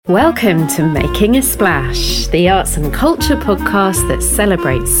Welcome to Making a Splash, the arts and culture podcast that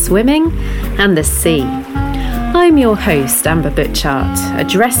celebrates swimming and the sea. I'm your host, Amber Butchart, a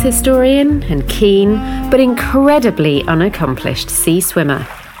dress historian and keen but incredibly unaccomplished sea swimmer.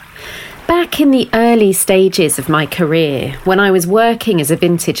 Back in the early stages of my career, when I was working as a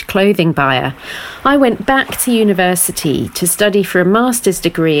vintage clothing buyer, I went back to university to study for a master's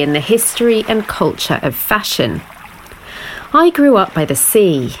degree in the history and culture of fashion. I grew up by the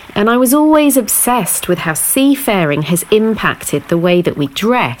sea, and I was always obsessed with how seafaring has impacted the way that we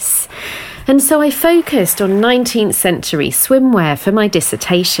dress. And so I focused on 19th century swimwear for my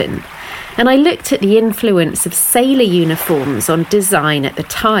dissertation, and I looked at the influence of sailor uniforms on design at the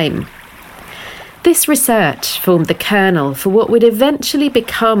time. This research formed the kernel for what would eventually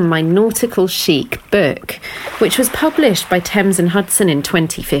become my Nautical Chic book, which was published by Thames and Hudson in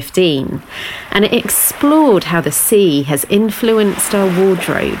 2015, and it explored how the sea has influenced our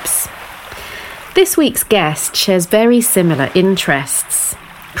wardrobes. This week's guest shares very similar interests.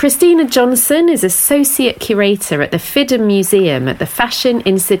 Christina Johnson is Associate Curator at the FIDM Museum at the Fashion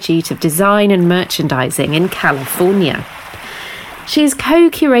Institute of Design and Merchandising in California. She is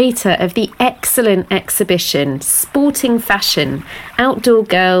co-curator of the excellent exhibition Sporting Fashion, Outdoor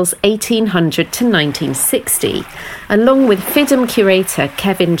Girls 1800 to 1960, along with FIDM curator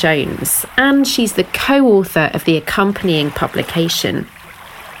Kevin Jones, and she's the co-author of the accompanying publication.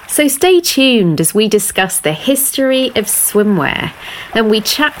 So stay tuned as we discuss the history of swimwear and we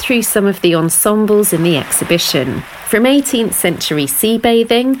chat through some of the ensembles in the exhibition, from 18th century sea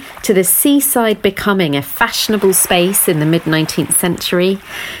bathing to the seaside becoming a fashionable space in the mid-19th century,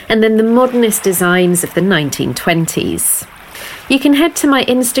 and then the modernist designs of the 1920s. You can head to my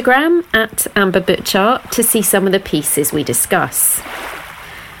Instagram at Amber Butchart to see some of the pieces we discuss.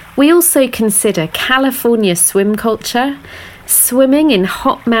 We also consider California swim culture, swimming in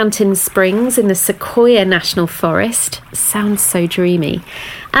hot mountain springs in the Sequoia National Forest, sounds so dreamy,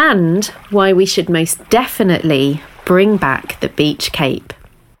 and why we should most definitely bring back the beach cape.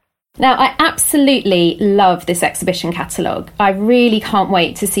 Now, I absolutely love this exhibition catalogue. I really can't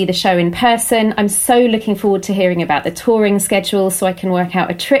wait to see the show in person. I'm so looking forward to hearing about the touring schedule so I can work out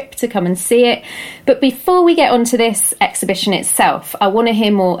a trip to come and see it. But before we get onto this exhibition itself, I want to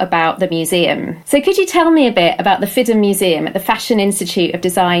hear more about the museum. So could you tell me a bit about the FIDM Museum at the Fashion Institute of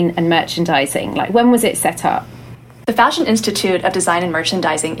Design and Merchandising? Like, when was it set up? The Fashion Institute of Design and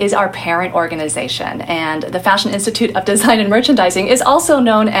Merchandising is our parent organization, and the Fashion Institute of Design and Merchandising is also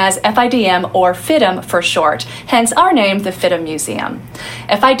known as FIDM, or FIDM for short, hence our name, the FIDM Museum.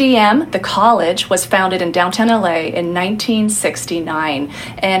 FIDM, the college, was founded in downtown LA in 1969,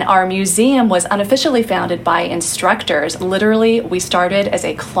 and our museum was unofficially founded by instructors. Literally, we started as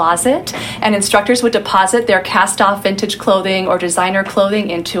a closet, and instructors would deposit their cast-off vintage clothing or designer clothing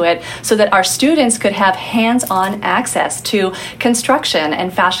into it so that our students could have hands-on access to construction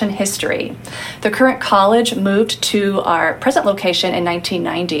and fashion history. The current college moved to our present location in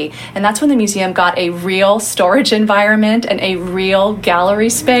 1990, and that's when the museum got a real storage environment and a real gallery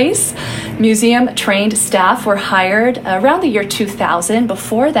space. Museum-trained staff were hired around the year 2000.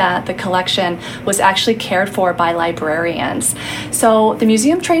 Before that, the collection was actually cared for by librarians. So the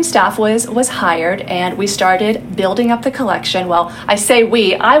museum-trained staff was hired, and we started building up the collection. Well, I say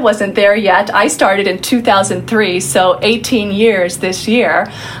we, I wasn't there yet. I started in 2003, so 18 years this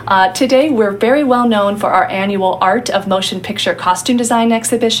year. Today, we're very well known for our annual Art of Motion Picture Costume Design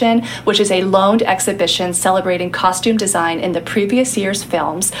exhibition, which is a loaned exhibition celebrating costume design in the previous year's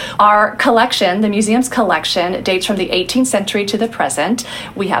films. Our collection, the museum's collection, dates from the 18th century to the present.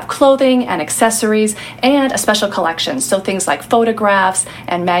 We have clothing and accessories and a special collection, so things like photographs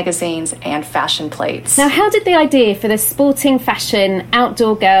and magazines and fashion plates. Now, how did the idea for the Sporting Fashion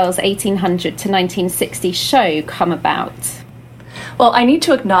Outdoor Girls 1800 to 1960 show come about? Well, I need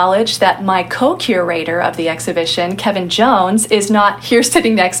to acknowledge that my co-curator of the exhibition, Kevin Jones, is not here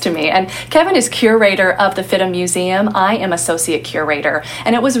sitting next to me. And Kevin is curator of the FIDM Museum. I am associate curator.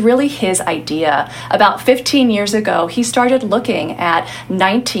 And it was really his idea. About 15 years ago, he started looking at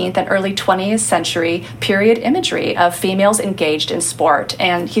 19th and early 20th century period imagery of females engaged in sport.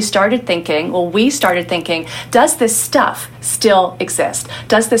 And he started thinking, we started thinking, does this stuff still exist?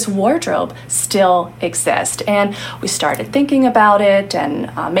 Does this wardrobe still exist? And we started thinking about it. market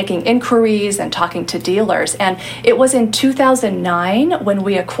and making inquiries and talking to dealers. And it was in 2009 when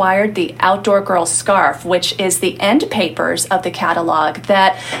we acquired the Outdoor Girl Scarf, which is the end papers of the catalog,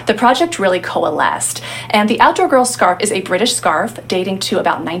 that the project really coalesced. And the Outdoor Girl Scarf is a British scarf dating to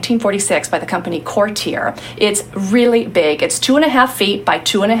about 1946 by the company Courtier. It's really big. It's 2.5 feet by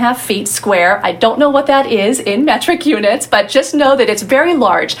 2.5 feet square. I don't know what that is in metric units, but just know that it's very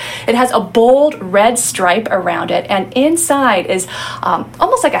large. It has a bold red stripe around it, and inside is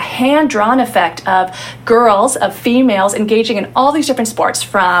almost like a hand-drawn effect of girls, of females engaging in all these different sports,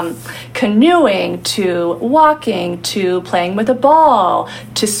 from canoeing to walking to playing with a ball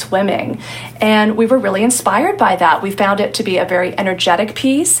to swimming. And we were really inspired by that. We found it to be a very energetic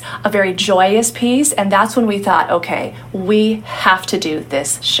piece, a very joyous piece, and that's when we thought, okay, we have to do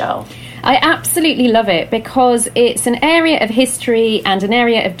this show. I absolutely love it because it's an area of history and an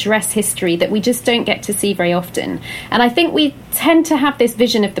area of dress history that we just don't get to see very often. And I think we tend to have this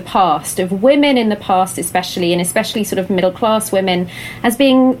vision of the past, of women in the past especially, and especially sort of middle-class women, as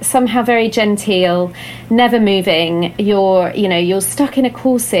being somehow very genteel, never moving. You're stuck in a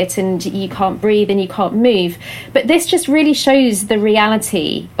corset and you can't breathe and you can't move. But this just really shows the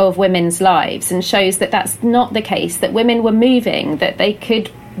reality of women's lives and shows that that's not the case, that women were moving, that they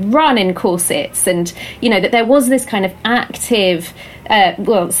could run in corsets, and that there was this kind of active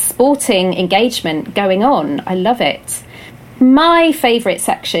sporting engagement going on. I love it. My favourite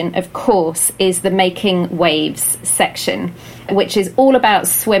section, of course, is the Making Waves section, which is all about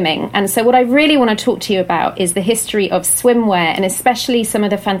swimming. And so what I really want to talk to you about is the history of swimwear, and especially some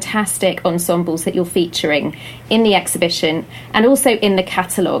of the fantastic ensembles that you're featuring in the exhibition and also in the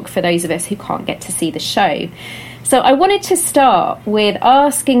catalogue for those of us who can't get to see the show. So I wanted to start with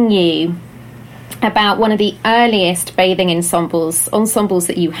asking you about one of the earliest bathing ensembles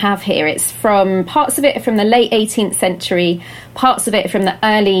that you have here. It's from parts of it from the late 18th century, parts of it from the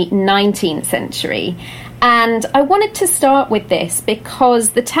early 19th century. And I wanted to start with this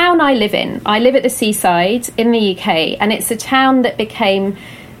because the town I live at the seaside in the UK, and it's a town that became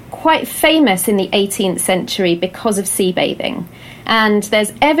quite famous in the 18th century because of sea bathing. And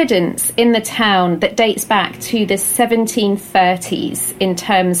there's evidence in the town that dates back to the 1730s in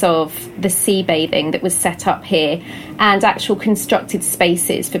terms of the sea bathing that was set up here and actual constructed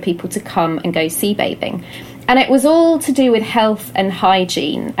spaces for people to come and go sea bathing. And it was all to do with health and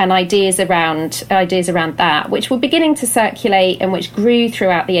hygiene and ideas around that, which were beginning to circulate and which grew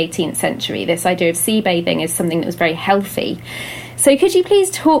throughout the 18th century. This idea of sea bathing is something that was very healthy. So could you please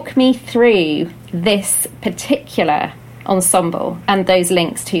talk me through this particular ensemble and those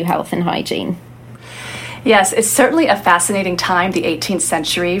links to health and hygiene? Yes, it's certainly a fascinating time, the 18th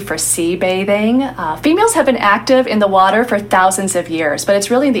century, for sea bathing. Females have been active in the water for thousands of years, but it's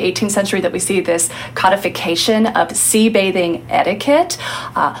really in the 18th century that we see this codification of sea bathing etiquette,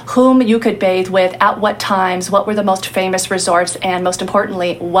 whom you could bathe with, at what times, what were the most famous resorts, and most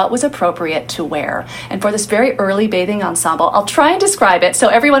importantly, what was appropriate to wear. And for this very early bathing ensemble, I'll try and describe it. So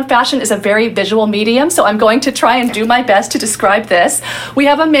everyone, fashion is a very visual medium, so I'm going to try and do my best to describe this. We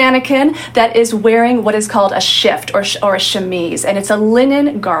have a mannequin that is wearing what is called a shift or a chemise, and it's a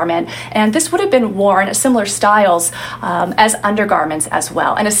linen garment, and this would have been worn similar styles as undergarments as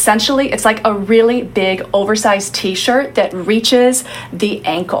well. And essentially it's like a really big oversized t-shirt that reaches the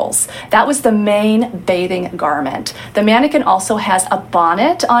ankles. That was the main bathing garment. The mannequin also has a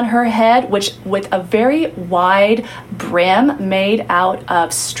bonnet on her head, which with a very wide brim made out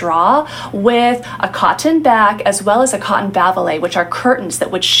of straw with a cotton back as well as a cotton bavelier, which are curtains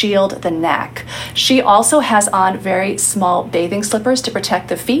that would shield the neck. She also has on very small bathing slippers to protect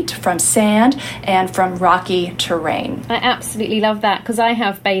the feet from sand and from rocky terrain. I absolutely love that because I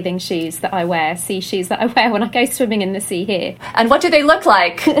have bathing shoes that I wear, sea shoes that I wear when I go swimming in the sea here. And what do they look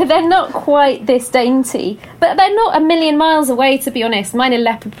like? They're not quite this dainty, but they're not a million miles away, to be honest. Mine are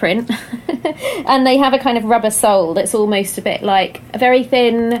leopard print and they have a kind of rubber sole that's almost a bit like a very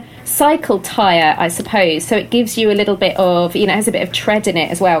thin cycle tire, I suppose. So it gives you a little bit of, it has a bit of tread in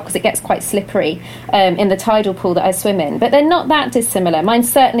it as well because it gets quite slippery in the tidal pool that I swim in. But they're not that dissimilar. Mine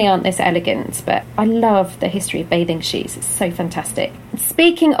certainly aren't this elegant, but I love the history of bathing shoes. It's so fantastic.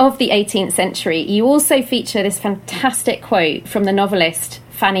 Speaking of the 18th century, you also feature this fantastic quote from the novelist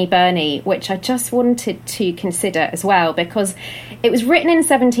Fanny Burney, which I just wanted to consider as well, because it was written in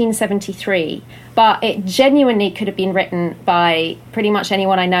 1773, but it genuinely could have been written by pretty much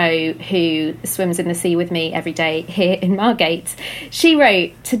anyone I know who swims in the sea with me every day here in Margate. She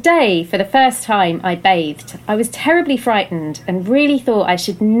wrote, "Today, for the first time, I bathed. I was terribly frightened and really thought I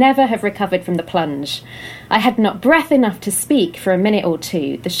should never have recovered from the plunge. I had not breath enough to speak for a minute or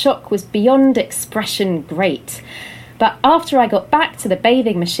two. The shock was beyond expression great. But after I got back to the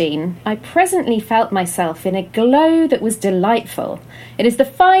bathing machine, I presently felt myself in a glow that was delightful. It is the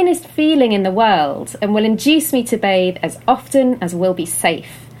finest feeling in the world and will induce me to bathe as often as will be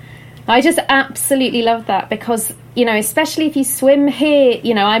safe. I just absolutely love that because, especially if you swim here,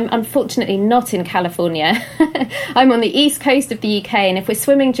 I'm unfortunately not in California. I'm on the east coast of the UK, and if we're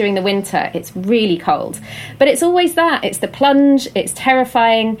swimming during the winter, it's really cold. But it's always that. It's the plunge, it's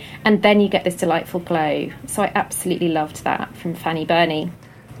terrifying, and then you get this delightful glow. So I absolutely loved that from Fanny Burney.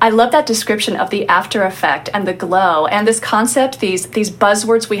 I love that description of the after effect and the glow and this concept, these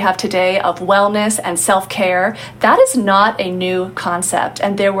buzzwords we have today of wellness and self-care. That is not a new concept.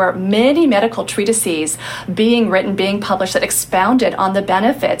 And there were many medical treatises being written, being published that expounded on the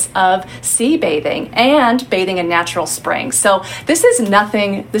benefits of sea bathing and bathing in natural springs. So this is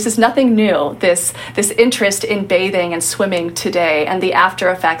nothing new, this interest in bathing and swimming today and the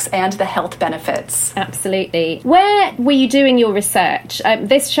after effects and the health benefits. Absolutely. Where were you doing your research?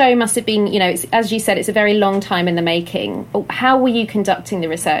 This show must have been, as you said, it's a very long time in the making. How were you conducting the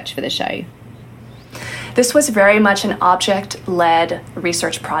research for the show? This was very much an object-led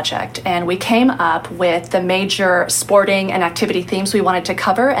research project, and we came up with the major sporting and activity themes we wanted to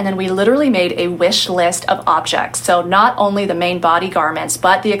cover, and then we literally made a wish list of objects. So not only the main body garments,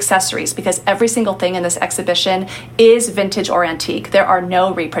 but the accessories, because every single thing in this exhibition is vintage or antique. There are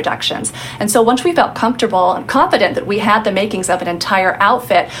no reproductions. And so once we felt comfortable and confident that we had the makings of an entire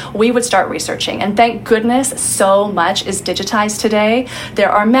outfit, we would start researching. And thank goodness so much is digitized today. There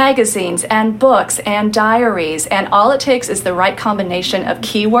are magazines and books and diaries, and all it takes is the right combination of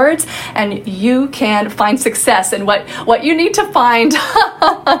keywords, and you can find success in what you need to find.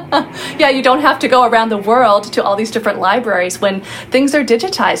 Yeah, you don't have to go around the world to all these different libraries when things are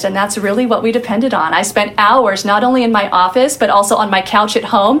digitized, and that's really what we depended on. I spent hours not only in my office, but also on my couch at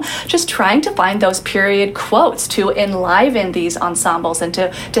home, just trying to find those period quotes to enliven these ensembles and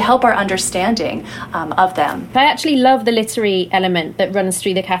to help our understanding of them. I actually love the literary element that runs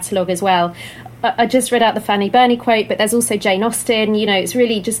through the catalogue as well. I just read out the Fanny Burney quote, but there's also Jane Austen. It's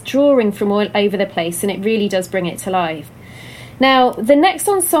really just drawing from all over the place, and it really does bring it to life. Now, the next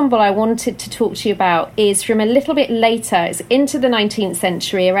ensemble I wanted to talk to you about is from a little bit later. It's into the 19th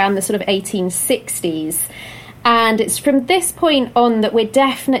century, around the sort of 1860s. And it's from this point on that we're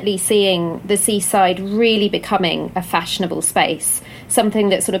definitely seeing the seaside really becoming a fashionable space, something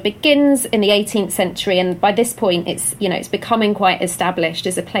that sort of begins in the 18th century. And by this point, it's becoming quite established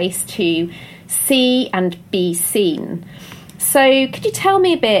as a place to see and be seen. So could you tell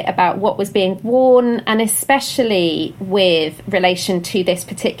me a bit about what was being worn, and especially with relation to this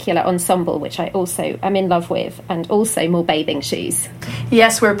particular ensemble, which I also am in love with, and also more bathing shoes?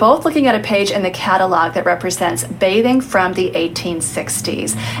 Yes, we're both looking at a page in the catalog that represents bathing from the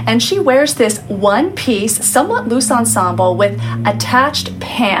 1860s. And she wears this one-piece, somewhat loose ensemble with attached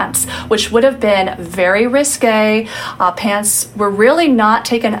pants, which would have been very risque. Pants were really not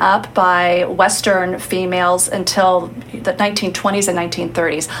taken up by Western females until the 1920s and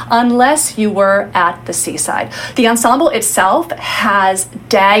 1930s, unless you were at the seaside. The ensemble itself has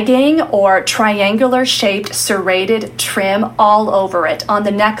dagging or triangular-shaped serrated trim all over it, on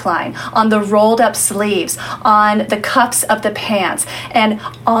the neckline, on the rolled-up sleeves, on the cuffs of the pants, and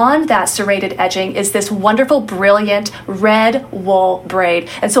on that serrated edging is this wonderful, brilliant red wool braid.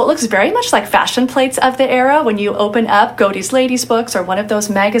 And so it looks very much like fashion plates of the era when you open up Godey's Ladies Books or one of those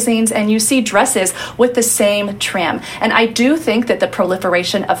magazines and you see dresses with the same trim. And I do think that the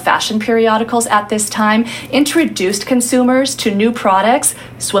proliferation of fashion periodicals at this time introduced consumers to new products,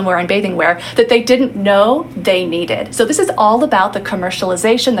 swimwear and bathing wear, that they didn't know they needed. So this is all about the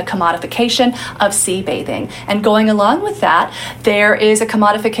commercialization, the commodification of sea bathing. And going along with that, there is a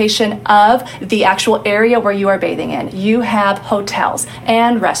commodification of the actual area where you are bathing in. You have hotels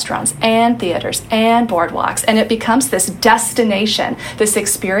and restaurants and theaters and boardwalks, and it becomes this destination, this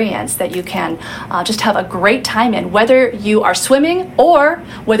experience that you can just have a great time in, whether you are swimming or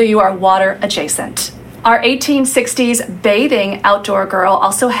whether you are water adjacent. Our 1860s bathing outdoor girl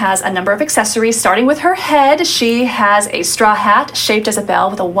also has a number of accessories, starting with her head. She has a straw hat shaped as a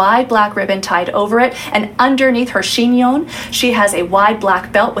bell with a wide black ribbon tied over it, and underneath her chignon, she has a wide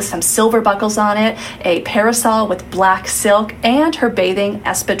black belt with some silver buckles on it, a parasol with black silk, and her bathing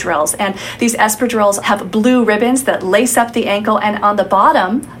espadrilles. And these espadrilles have blue ribbons that lace up the ankle, and on the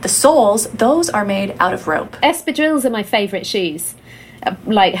bottom, the soles, those are made out of rope. Espadrilles are my favourite shoes.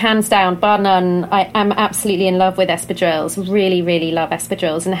 Like, hands down, bar none. I am absolutely in love with espadrilles. Really, really love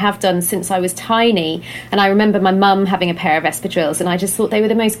espadrilles, and have done since I was tiny. And I remember my mum having a pair of espadrilles, and I just thought they were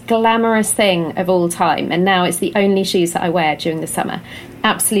the most glamorous thing of all time. And now it's the only shoes that I wear during the summer.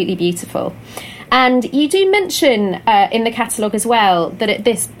 Absolutely beautiful. And you do mention in the catalogue as well that at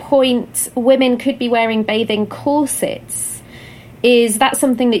this point women could be wearing bathing corsets. Is that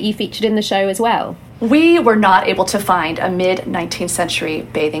something that you featured in the show as well? We were not able to find a mid-19th century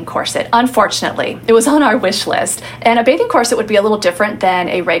bathing corset, unfortunately. It was on our wish list. And a bathing corset would be a little different than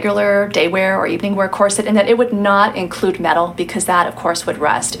a regular day wear or evening wear corset in that it would not include metal because that, of course, would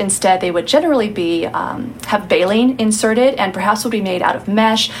rust. Instead, they would generally be have baleen inserted and perhaps would be made out of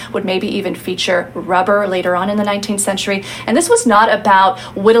mesh, would maybe even feature rubber later on in the 19th century. And this was not about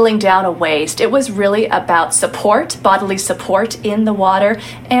whittling down a waist. It was really about support, bodily support in the water,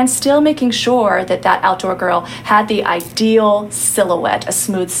 and still making sure that outdoor girl had the ideal silhouette, a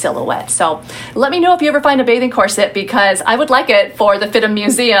smooth silhouette. So let me know if you ever find a bathing corset because I would like it for the FIDM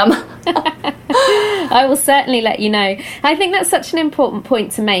Museum. I will certainly let you know. I think that's such an important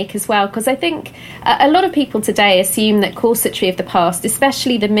point to make as well, because I think a lot of people today assume that corsetry of the past,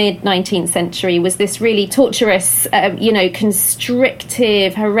 especially the mid-19th century, was this really torturous,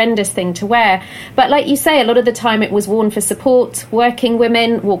 constrictive, horrendous thing to wear. But like you say, a lot of the time it was worn for support. Working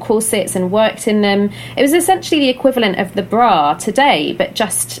women wore corsets and worked in them. It was essentially the equivalent of the bra today, but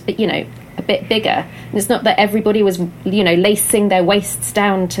just, a bit bigger. And it's not that everybody was, lacing their waists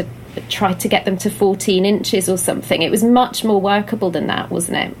down to try to get them to 14 inches or something. It was much more workable than that,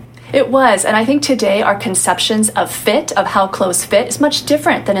 wasn't it? It was, and I think today our conceptions of fit, of how clothes fit, is much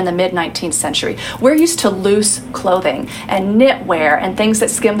different than in the mid-19th century. We're used to loose clothing and knitwear and things that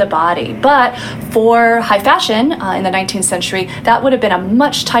skim the body. But for high fashion in the 19th century, that would have been a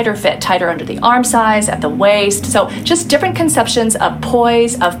much tighter fit, tighter under the arm size, at the waist. So just different conceptions of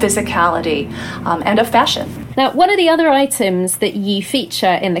poise, of physicality, and of fashion. Now, one of the other items that you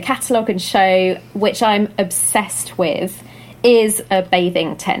feature in the catalogue and show, which I'm obsessed with, is a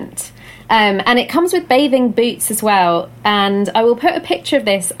bathing tent. And it comes with bathing boots as well. And I will put a picture of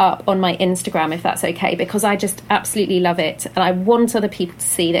this up on my Instagram if that's okay, because I just absolutely love it. And I want other people to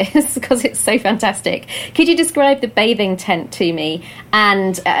see this because it's so fantastic. Could you describe the bathing tent to me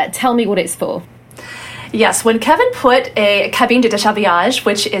and tell me what it's for? Yes, when Kevin put a cabine de déshabillage,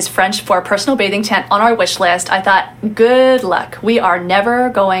 which is French for personal bathing tent, on our wish list, I thought, good luck. We are never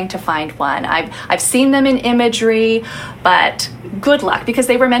going to find one. I've seen them in imagery, but good luck, because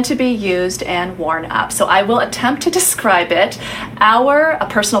they were meant to be used and worn up. So I will attempt to describe it. Our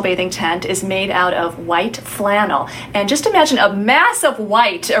personal bathing tent is made out of white flannel. And just imagine a mass of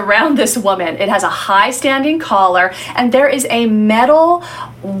white around this woman. It has a high standing collar, and there is a metal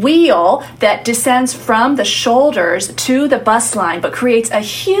wheel that descends from the shoulders to the bust line, but creates a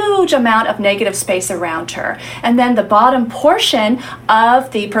huge amount of negative space around her. And then the bottom portion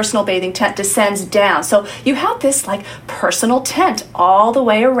of the personal bathing tent descends down. So you have this like personal tent all the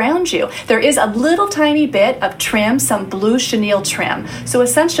way around you. There is a little tiny bit of trim, some blue chenille trim. So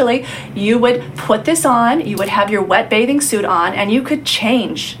essentially you would put this on, you would have your wet bathing suit on, and you could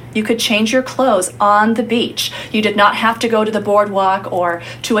change. You could change your clothes on the beach. You did not have to go to the boardwalk or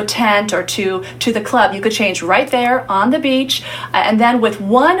to a tent or to the club. You could change right there on the beach. And then with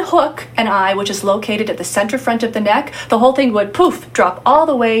one hook and eye, which is located at the center front of the neck, the whole thing would poof, drop all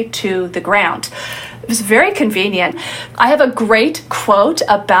the way to the ground. It was very convenient. I have a great quote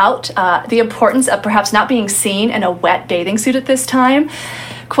about the importance of perhaps not being seen in a wet bathing suit at this time.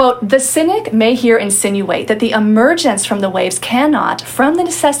 Quote, "The cynic may here insinuate that the emergence from the waves cannot, from the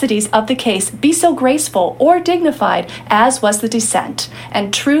necessities of the case, be so graceful or dignified as was the descent.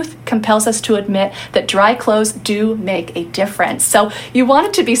 And truth compels us to admit that dry clothes do make a difference." So you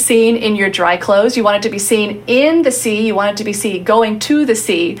wanted to be seen in your dry clothes. You wanted to be seen in the sea. You wanted to be seen going to the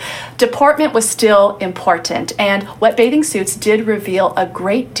sea. Deportment was still important. And wet bathing suits did reveal a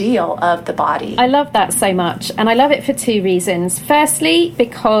great deal of the body. I love that so much. And I love it for two reasons. Firstly,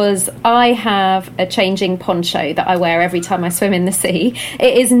 because I have a changing poncho that I wear every time I swim in the sea.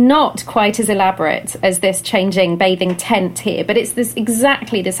 It is not quite as elaborate as this changing bathing tent here, but it's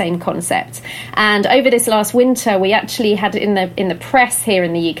exactly the same concept. And over this last winter, we actually had in the press here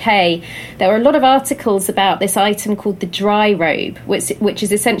in the UK, there were a lot of articles about this item called the dry robe, which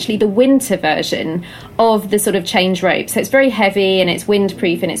is essentially the winter version of the sort of change robe. So it's very heavy and it's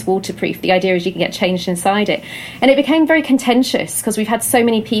windproof and it's waterproof. The idea is you can get changed inside it. And it became very contentious because we've had so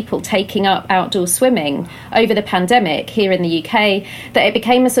many people taking up outdoor swimming over the pandemic here in the UK that it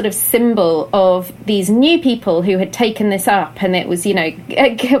became a sort of symbol of these new people who had taken this up, and it was,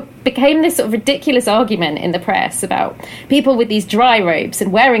 it became this sort of ridiculous argument in the press about people with these dry robes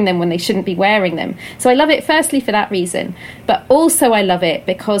and wearing them when they shouldn't be wearing them. So I love it firstly for that reason, but also I love it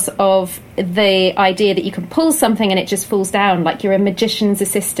because of the idea that you can pull something and it just falls down like you're a magician's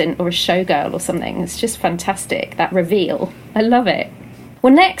assistant or a showgirl or something. It's just fantastic, that reveal. I love it.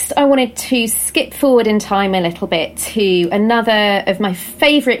 Well, next I wanted to skip forward in time a little bit to another of my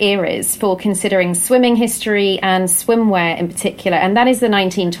favourite eras for considering swimming history and swimwear in particular, and that is the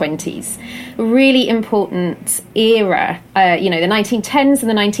 1920s. Really important era, the 1910s and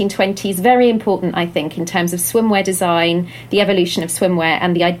the 1920s, very important, I think, in terms of swimwear design, the evolution of swimwear,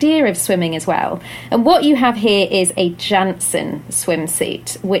 and the idea of swimming as well. And what you have here is a Jantzen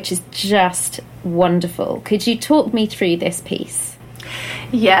swimsuit, which is just wonderful. Could you talk me through this piece?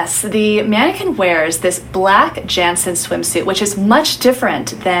 Yes, the mannequin wears this black Jantzen swimsuit, which is much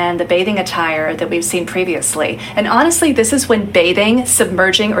different than the bathing attire that we've seen previously. And honestly, this is when bathing,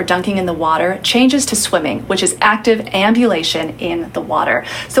 submerging, or dunking in the water changes to swimming, which is active ambulation in the water.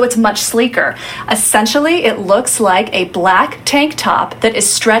 So it's much sleeker. Essentially, it looks like a black tank top that is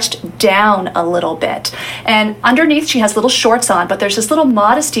stretched down a little bit. And underneath, she has little shorts on, but there's this little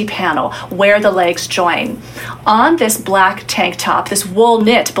modesty panel where the legs join. On this black tank top, this wool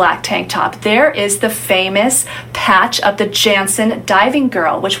knit black tank top, there is the famous patch of the Jantzen diving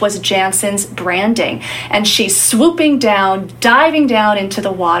girl, which was Jantzen's branding. And she's swooping down, diving down into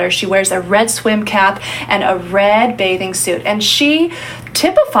the water. She wears a red swim cap and a red bathing suit. And she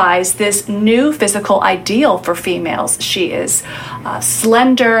typifies this new physical ideal for females. She is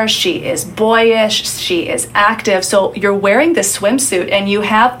slender, she is boyish, she is active. So you're wearing this swimsuit and you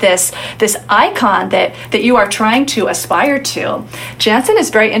have this icon that you are trying to aspire to. Jantzen is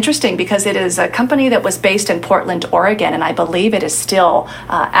very interesting because it is a company that was based in Portland, Oregon, and I believe it is still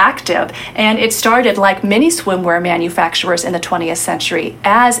active. And it started, like many swimwear manufacturers in the 20th century,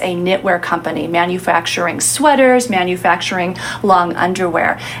 as a knitwear company, manufacturing sweaters, manufacturing long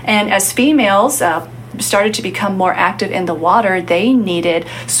underwear. And as females started to become more active in the water, they needed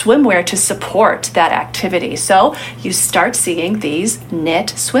swimwear to support that activity. So you start seeing these knit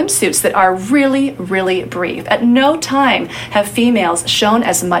swimsuits that are really, really brief. At no time have females shown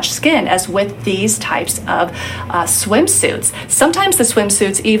as much skin as with these types of swimsuits. Sometimes the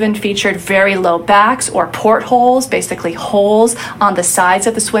swimsuits even featured very low backs or portholes, basically holes on the sides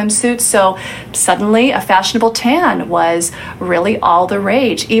of the swimsuit. So suddenly a fashionable tan was really all the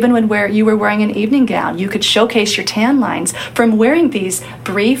rage. Even when you were wearing an evening gown, you could showcase your tan lines from wearing these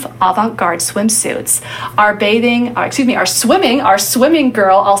brief avant-garde swimsuits. Our swimming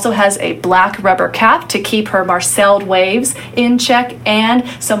girl also has a black rubber cap to keep her marcelled waves in check, and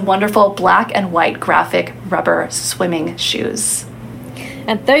some wonderful black and white graphic rubber swimming shoes.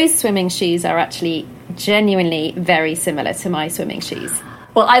 And those swimming shoes are actually genuinely very similar to my swimming shoes.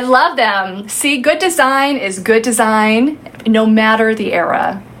 Well, I love them. See, good design is good design, no matter the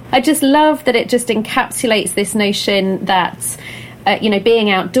era. I just love that it just encapsulates this notion that, being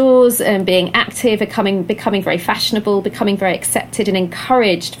outdoors and being active, becoming very fashionable, becoming very accepted and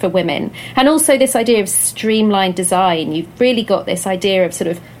encouraged for women. And also this idea of streamlined design. You've really got this idea of sort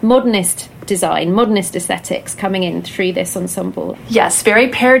of modernist design, modernist aesthetics coming in through this ensemble. Yes, very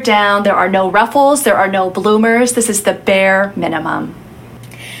pared down. There are no ruffles. There are no bloomers. This is the bare minimum.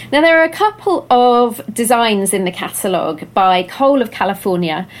 Now, there are a couple of designs in the catalogue by Cole of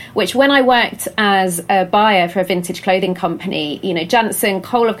California, which when I worked as a buyer for a vintage clothing company, Jantzen,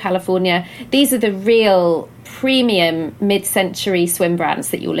 Cole of California, these are the real premium mid-century swim brands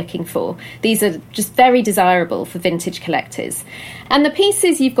that you're looking for. These are just very desirable for vintage collectors. And the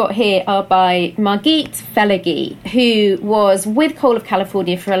pieces you've got here are by Margit Fellegee, who was with Cole of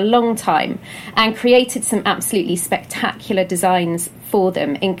California for a long time and created some absolutely spectacular designs for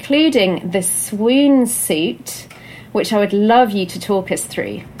them, including the swoon suit, which I would love you to talk us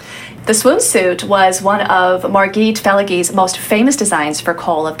through. The swoon suit was one of Margit Fellegee's most famous designs for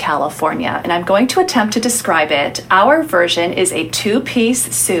Cole of California, and I'm going to attempt to describe it. Our version is a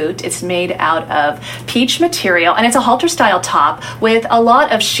two-piece suit. It's made out of peach material, and it's a halter-style top with a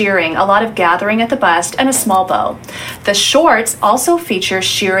lot of shearing, a lot of gathering at the bust, and a small bow. The shorts also feature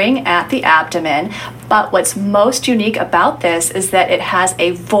shearing at the abdomen, but what's most unique about this is that it has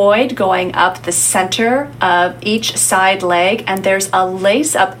a void going up the center of each side leg, and there's a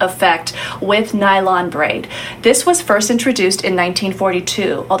lace-up effect with nylon braid. This was first introduced in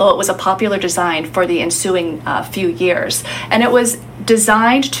 1942, although it was a popular design for the ensuing few years. And it was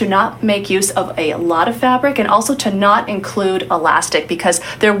designed to not make use of a lot of fabric and also to not include elastic because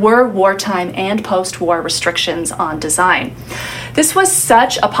there were wartime and post-war restrictions on design. This was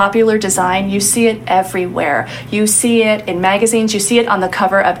such a popular design. You see it everywhere. You see it in magazines. You see it on the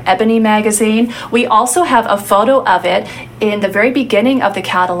cover of Ebony magazine. We also have a photo of it in the very beginning of the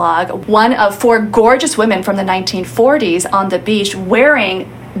catalog, one of four gorgeous women from the 1940s on the beach wearing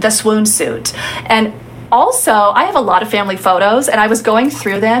the swoon suit. And Also, I have a lot of family photos, and I was going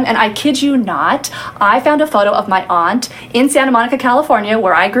through them, and I kid you not, I found a photo of my aunt in Santa Monica, California,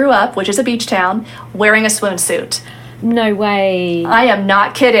 where I grew up, which is a beach town, wearing a swim suit. No way. I am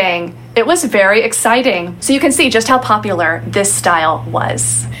not kidding. It was very exciting. So you can see just how popular this style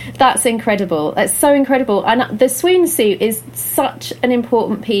was. That's incredible. That's so incredible. And the swoon suit is such an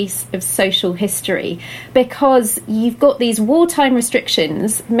important piece of social history because you've got these wartime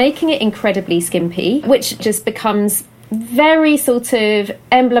restrictions making it incredibly skimpy, which just becomes very sort of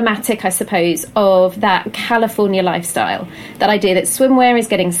emblematic, I suppose, of that California lifestyle. That idea that swimwear is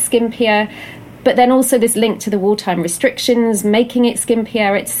getting skimpier, but then also this link to the wartime restrictions, making it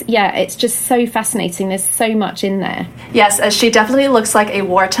skimpier. It's just so fascinating. There's so much in there. Yes, she definitely looks like a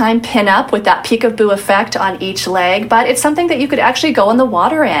wartime pinup with that peekaboo effect on each leg, but it's something that you could actually go in the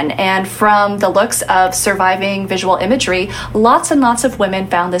water in. And from the looks of surviving visual imagery, lots and lots of women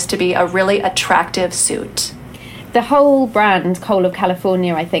found this to be a really attractive suit. The whole brand, Cole of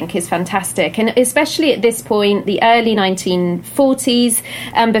California, I think, is fantastic. And especially at this point, the early 1940s.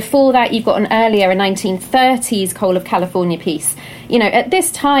 And before that, you've got a 1930s Cole of California piece. You know, at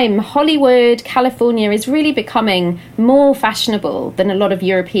this time, Hollywood, California is really becoming more fashionable than a lot of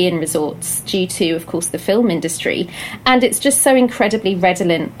European resorts due to, of course, the film industry. And it's just so incredibly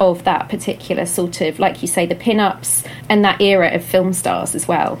redolent of that particular sort of, like you say, the pin-ups and that era of film stars as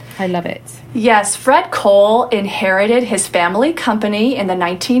well. I love it. Yes, Fred Cole inherited his family company in the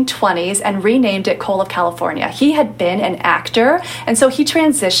 1920s and renamed it Cole of California. He had been an actor, and so he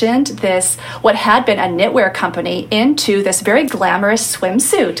transitioned this, what had been a knitwear company, into this very glamorous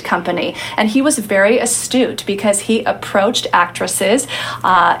swimsuit company. And he was very astute because he approached actresses,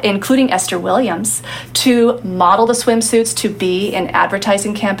 including Esther Williams, to model the swimsuits to be in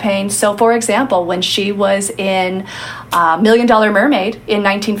advertising campaigns. So, for example, when she was in $1 Million Mermaid in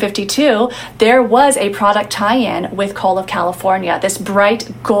 1952, there was a product tie-in with Cole of California, this bright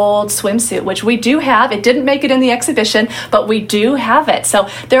gold swimsuit, which we do have. It didn't make it in the exhibition, but we do have it. So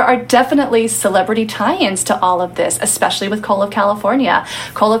there are definitely celebrity tie-ins to all of this, especially with Cole of California.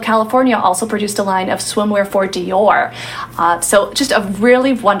 Cole of California also produced a line of swimwear for Dior. So just a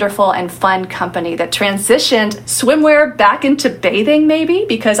really wonderful and fun company that transitioned swimwear back into bathing, maybe,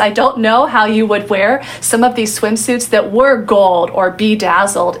 because I don't know how you would wear some of these swimsuits that were gold or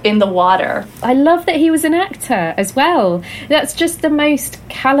bedazzled in the water. I love that he was an actor as well. That's just the most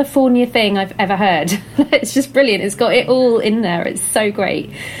California thing I've ever heard. It's just brilliant. It's got it all in there. It's so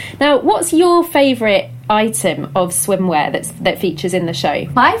great. Now, what's your favourite item of swimwear that features in the show?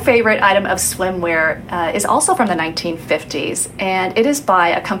 My favorite item of swimwear is also from the 1950s, and it is by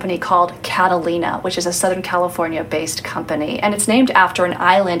a company called Catalina, which is a Southern California based company, and it's named after an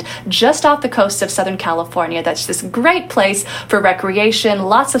island just off the coast of Southern California that's this great place for recreation.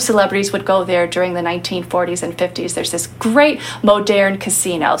 Lots of celebrities would go there during the 1940s and 50s. There's this great modern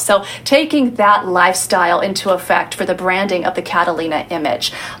casino. So taking that lifestyle into effect for the branding of the Catalina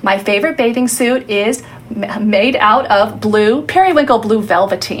image. My favorite bathing suit is made out of blue, periwinkle blue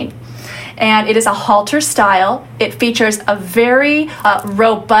velveteen. And it is a halter style. It features a very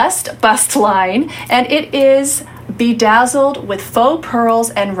robust bust line, and it is bedazzled with faux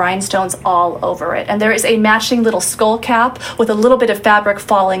pearls and rhinestones all over it. And there is a matching little skull cap with a little bit of fabric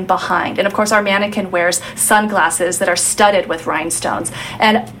falling behind. And of course, our mannequin wears sunglasses that are studded with rhinestones.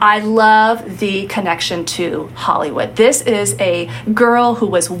 And I love the connection to Hollywood. This is a girl who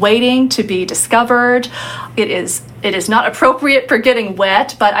was waiting to be discovered. It is not appropriate for getting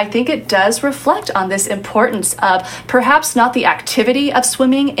wet, but I think it does reflect on this importance of perhaps not the activity of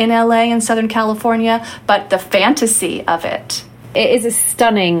swimming in LA and Southern California, but the fantasy of it. It is a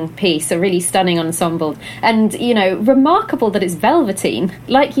stunning piece, a really stunning ensemble. And, you know, remarkable that it's velveteen.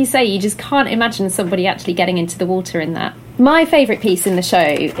 Like you say, you just can't imagine somebody actually getting into the water in that. My favourite piece in the show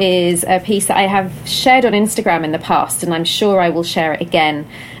is a piece that I have shared on Instagram in the past, and I'm sure I will share it again.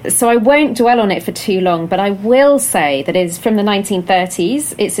 So I won't dwell on it for too long, but I will say that it is from the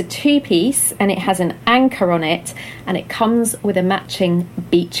 1930s. It's a two-piece, and it has an anchor on it, and it comes with a matching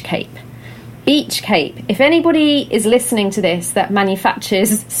beach cape. Beach cape. If anybody is listening to this that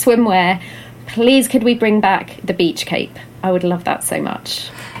manufactures swimwear, please could we bring back the beach cape? I would love that so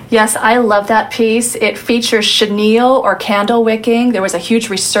much. Yes, I love that piece. It features chenille or candle wicking. There was a huge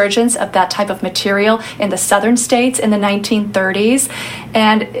resurgence of that type of material in the southern states in the 1930s.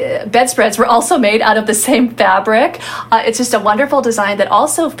 And bedspreads were also made out of the same fabric. It's just a wonderful design that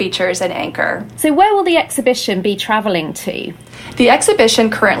also features an anchor. So where will the exhibition be travelling to? The exhibition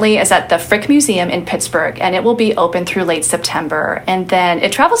currently is at the Frick Museum in Pittsburgh, and it will be open through late September. And then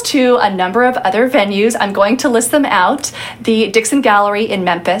it travels to a number of other venues. I'm going to list them out. The Dixon Gallery in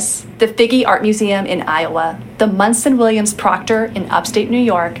Memphis, the Figge Art Museum in Iowa, the Munson Williams Proctor in upstate New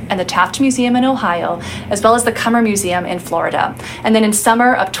York, and the Taft Museum in Ohio, as well as the Cummer Museum in Florida. And then in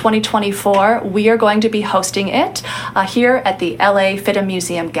summer of 2024, we are going to be hosting it here at the LA FIDM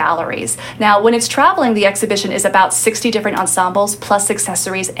Museum Galleries. Now, when it's traveling, the exhibition is about 60 different ensembles, plus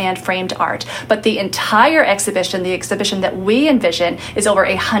accessories and framed art. But the entire exhibition, the exhibition that we envision, is over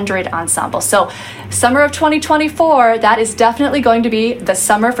 100 ensembles. So summer of 2024, that is definitely going to be the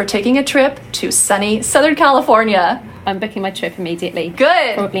summer for taking a trip to sunny Southern California. I'm booking my trip immediately.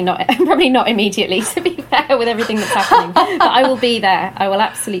 Good. Probably not immediately, to be fair, with everything that's happening. But I will be there. I will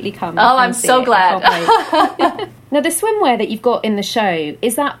absolutely come. Oh, I'm so glad. Now, the swimwear that you've got in the show,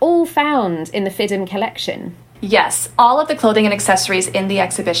 is that all found in the FIDM collection? Yes, all of the clothing and accessories in the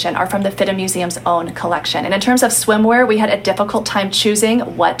exhibition are from the FIDM Museum's own collection. And in terms of swimwear, we had a difficult time choosing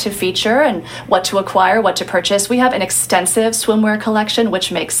what to feature and what to acquire, what to purchase. We have an extensive swimwear collection,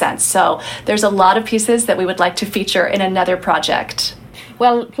 which makes sense. So there's a lot of pieces that we would like to feature in another project.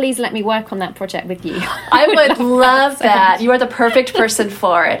 Well, please let me work on that project with you. I would love that. You are the perfect person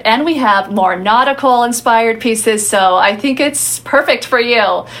for it. And we have more nautical inspired pieces, so I think it's perfect for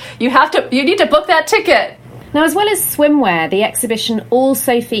you. You need to book that ticket. Now, as well as swimwear, the exhibition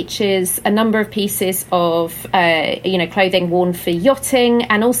also features a number of pieces of, clothing worn for yachting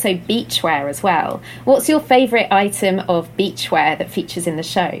and also beachwear as well. What's your favourite item of beachwear that features in the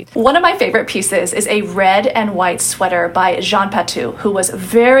show? One of my favourite pieces is a red and white sweater by Jean Patou, who was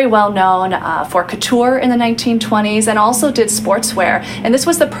very well known for couture in the 1920s and also did sportswear. And this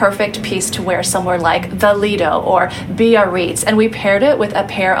was the perfect piece to wear somewhere like the Lido or Biarritz. And we paired it with a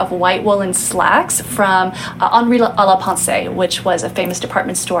pair of white woolen slacks from Henri à la Pensée, which was a famous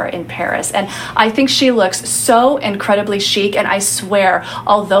department store in Paris. And I think she looks so incredibly chic, and I swear,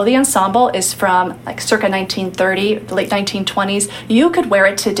 although the ensemble is from like circa 1930, the late 1920s, you could wear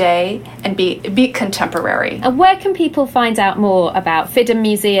it today and be contemporary. And where can people find out more about FIDM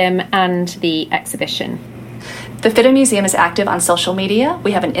Museum and the exhibition? The FIDM Museum is active on social media.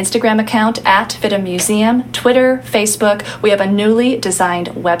 We have an Instagram account at FIDM Museum, Twitter, Facebook. We have a newly designed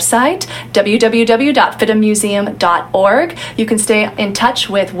website, www.fidmmuseum.org. You can stay in touch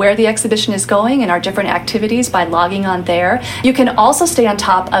with where the exhibition is going and our different activities by logging on there. You can also stay on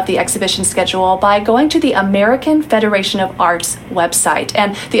top of the exhibition schedule by going to the American Federation of Arts website.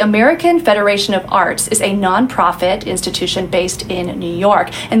 And the American Federation of Arts is a nonprofit institution based in New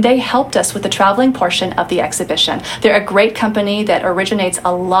York, and they helped us with the traveling portion of the exhibition. They're a great company that originates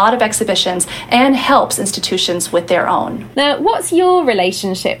a lot of exhibitions and helps institutions with their own. Now, what's your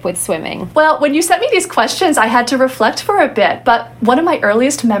relationship with swimming? Well, when you sent me these questions, I had to reflect for a bit, but one of my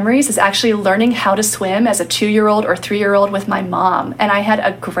earliest memories is actually learning how to swim as a 2-year-old or 3-year-old with my mom, and I had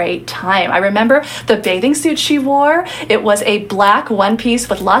a great time. I remember the bathing suit she wore. It was a black one-piece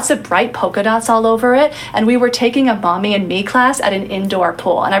with lots of bright polka dots all over it, and we were taking a mommy and me class at an indoor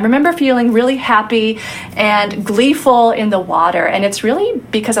pool, and I remember feeling really happy and gleeful in the water, and it's really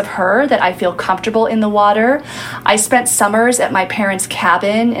because of her that I feel comfortable in the water. I spent summers at my parents'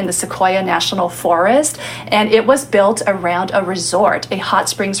 cabin in the Sequoia National Forest, and it was built around a resort, a hot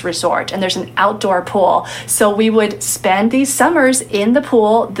springs resort, and there's an outdoor pool. So we would spend these summers in the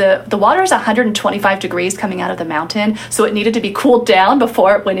pool. The water is 125 degrees coming out of the mountain, so it needed to be cooled down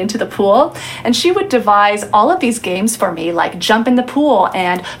before it went into the pool. And she would devise all of these games for me, like jump in the pool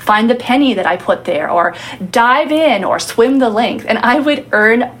and find the penny that I put there, or dive in or swim the length. And I would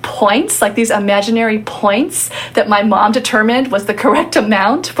earn points, like these imaginary points that my mom determined was the correct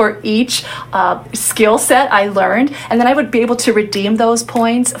amount for each skill set I learned. And then I would be able to redeem those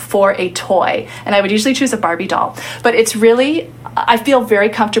points for a toy. And I would usually choose a Barbie doll. But it's really, I feel very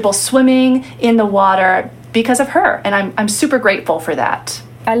comfortable swimming in the water because of her. And I'm super grateful for that.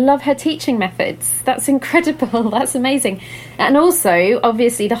 I love her teaching methods. That's incredible. That's amazing. And also,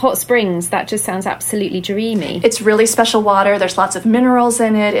 obviously, the hot springs, that just sounds absolutely dreamy. It's really special water. There's lots of minerals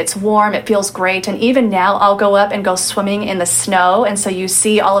in it. It's warm. It feels great. And even now, I'll go up and go swimming in the snow. And so you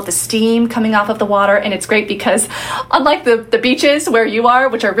see all of the steam coming off of the water. And it's great because unlike the beaches where you are,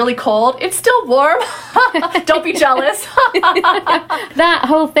 which are really cold, it's still warm. Don't be jealous. That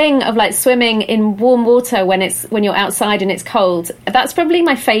whole thing of like swimming in warm water when you're outside and it's cold That's probably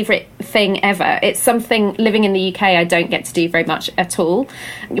my favourite thing ever. It's something, living in the UK, I don't get to do very much at all.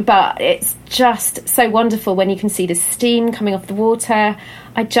 But it's just so wonderful when you can see the steam coming off the water.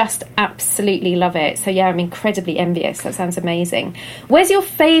 I just absolutely love it. So yeah, I'm incredibly envious. That sounds amazing. Where's your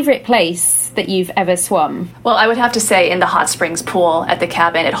favourite place that you've ever swum? Well, I would have to say in the hot springs pool at the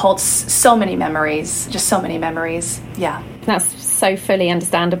cabin. It holds so many memories, just so many memories. Yeah. That's so fully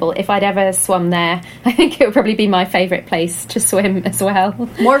understandable. If I'd ever swum there, I think it would probably be my favourite place to swim as well.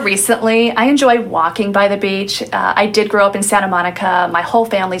 More recently, I enjoy walking by the beach. I did grow up in Santa Monica. My whole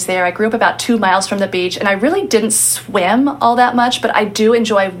family's there. I grew up about 2 miles from the beach, and I really didn't swim all that much, but I do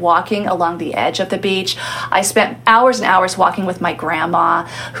enjoy walking along the edge of the beach. I spent hours and hours walking with my grandma,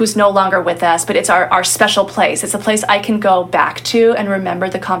 who's no longer with us, but it's our special place. It's a place I can go back to and remember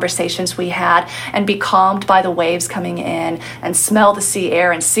the conversations we had and be calmed by the waves coming in and smell the sea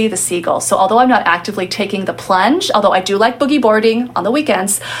air and see the seagulls. So although I'm not actively taking the plunge, although I do like boogie boarding on the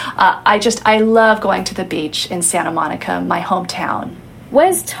weekends, I love going to the beach in Santa Monica, my hometown.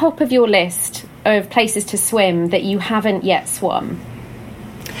 Where's top of your list of places to swim that you haven't yet swum?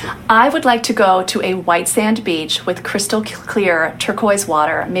 I would like to go to a white sand beach with crystal clear turquoise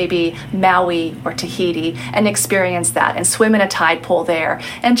water, maybe Maui or Tahiti, and experience that and swim in a tide pool there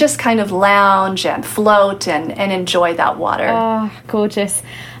and just kind of lounge and float and enjoy that water. Oh, gorgeous.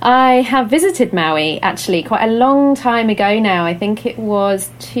 I have visited Maui actually quite a long time ago now. I think it was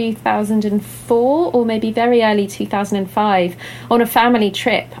 2004 or maybe very early 2005 on a family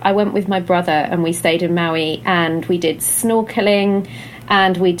trip. I went with my brother and we stayed in Maui and we did snorkeling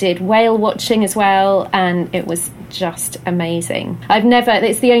and we did whale watching as well, and it was just amazing.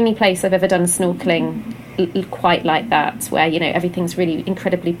 It's the only place I've ever done snorkeling quite like that, where, you know, everything's really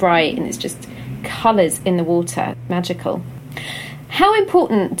incredibly bright and it's just colours in the water, magical. How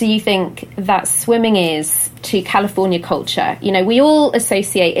important do you think that swimming is to California culture? You know, we all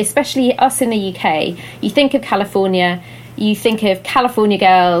associate, especially us in the UK, you think of California, you think of California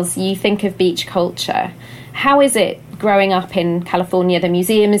girls, you think of beach culture. How is it growing up in California? The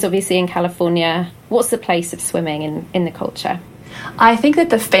museum is obviously in California. What's the place of swimming in the culture? I think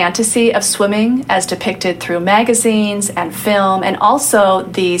that the fantasy of swimming as depicted through magazines and film and also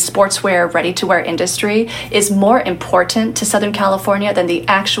the sportswear, ready-to-wear industry is more important to Southern California than the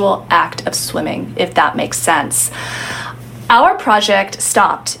actual act of swimming, if that makes sense. Our project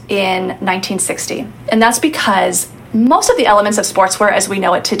stopped in 1960, and that's because most of the elements of sportswear as we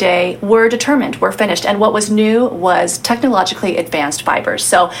know it today were determined, were finished, and what was new was technologically advanced fibers.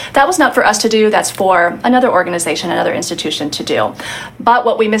 So that was not for us to do, that's for another organization, another institution to do. But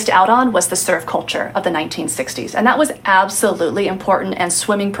what we missed out on was the surf culture of the 1960s, and that was absolutely important, and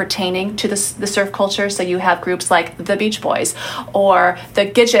swimming pertaining to the surf culture. So you have groups like the Beach Boys or the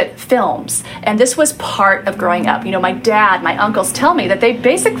Gidget Films, and this was part of growing up. You know, my dad, my uncles tell me that they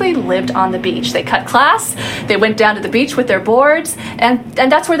basically lived on the beach. They cut class, they went down to the beach with their boards, and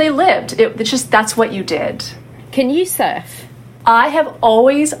that's where they lived. It's just, that's what you did. Can you surf? I have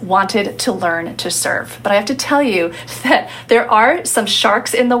always wanted to learn to surf, but I have to tell you that there are some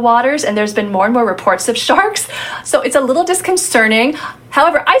sharks in the waters, and there's been more and more reports of sharks, so it's a little disconcerting.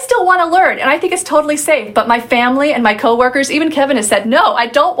 However, I still want to learn, and I think it's totally safe, but my family and my coworkers, even Kevin, has said, no, I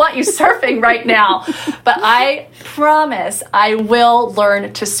don't want you surfing right now, but I promise I will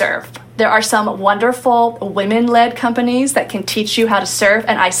learn to surf. There are some wonderful women-led companies that can teach you how to surf,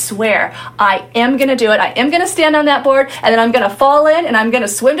 and I swear I am going to do it. I am going to stand on that board, and then I'm going to fall in, and I'm going to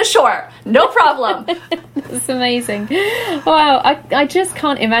swim to shore. No problem. That's amazing. Wow, I just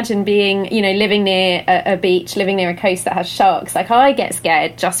can't imagine being, you know, living near a beach, living near a coast that has sharks. Like, I get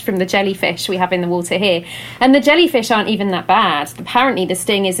scared just from the jellyfish we have in the water here, and the jellyfish aren't even that bad. Apparently, the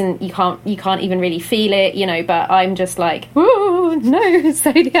sting isn't. You can't even really feel it, you know. But I'm just like, ooh, no.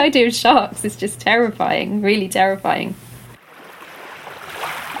 So the idea of sharks is just terrifying, really terrifying.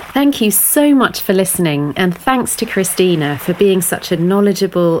 Thank you so much for listening, and thanks to Christina for being such a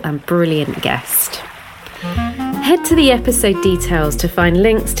knowledgeable and brilliant guest. Head to the episode details to find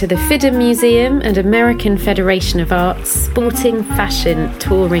links to the FIDM Museum and American Federation of Arts Sporting Fashion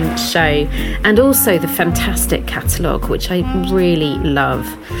Touring Show, and also the fantastic catalogue, which I really love.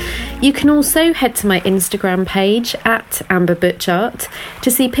 You can also head to my Instagram page @AmberButchart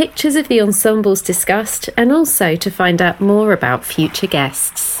to see pictures of the ensembles discussed, and also to find out more about future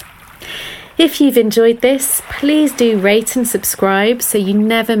guests. If you've enjoyed this, please do rate and subscribe so you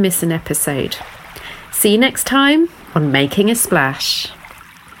never miss an episode. See you next time on Making a Splash.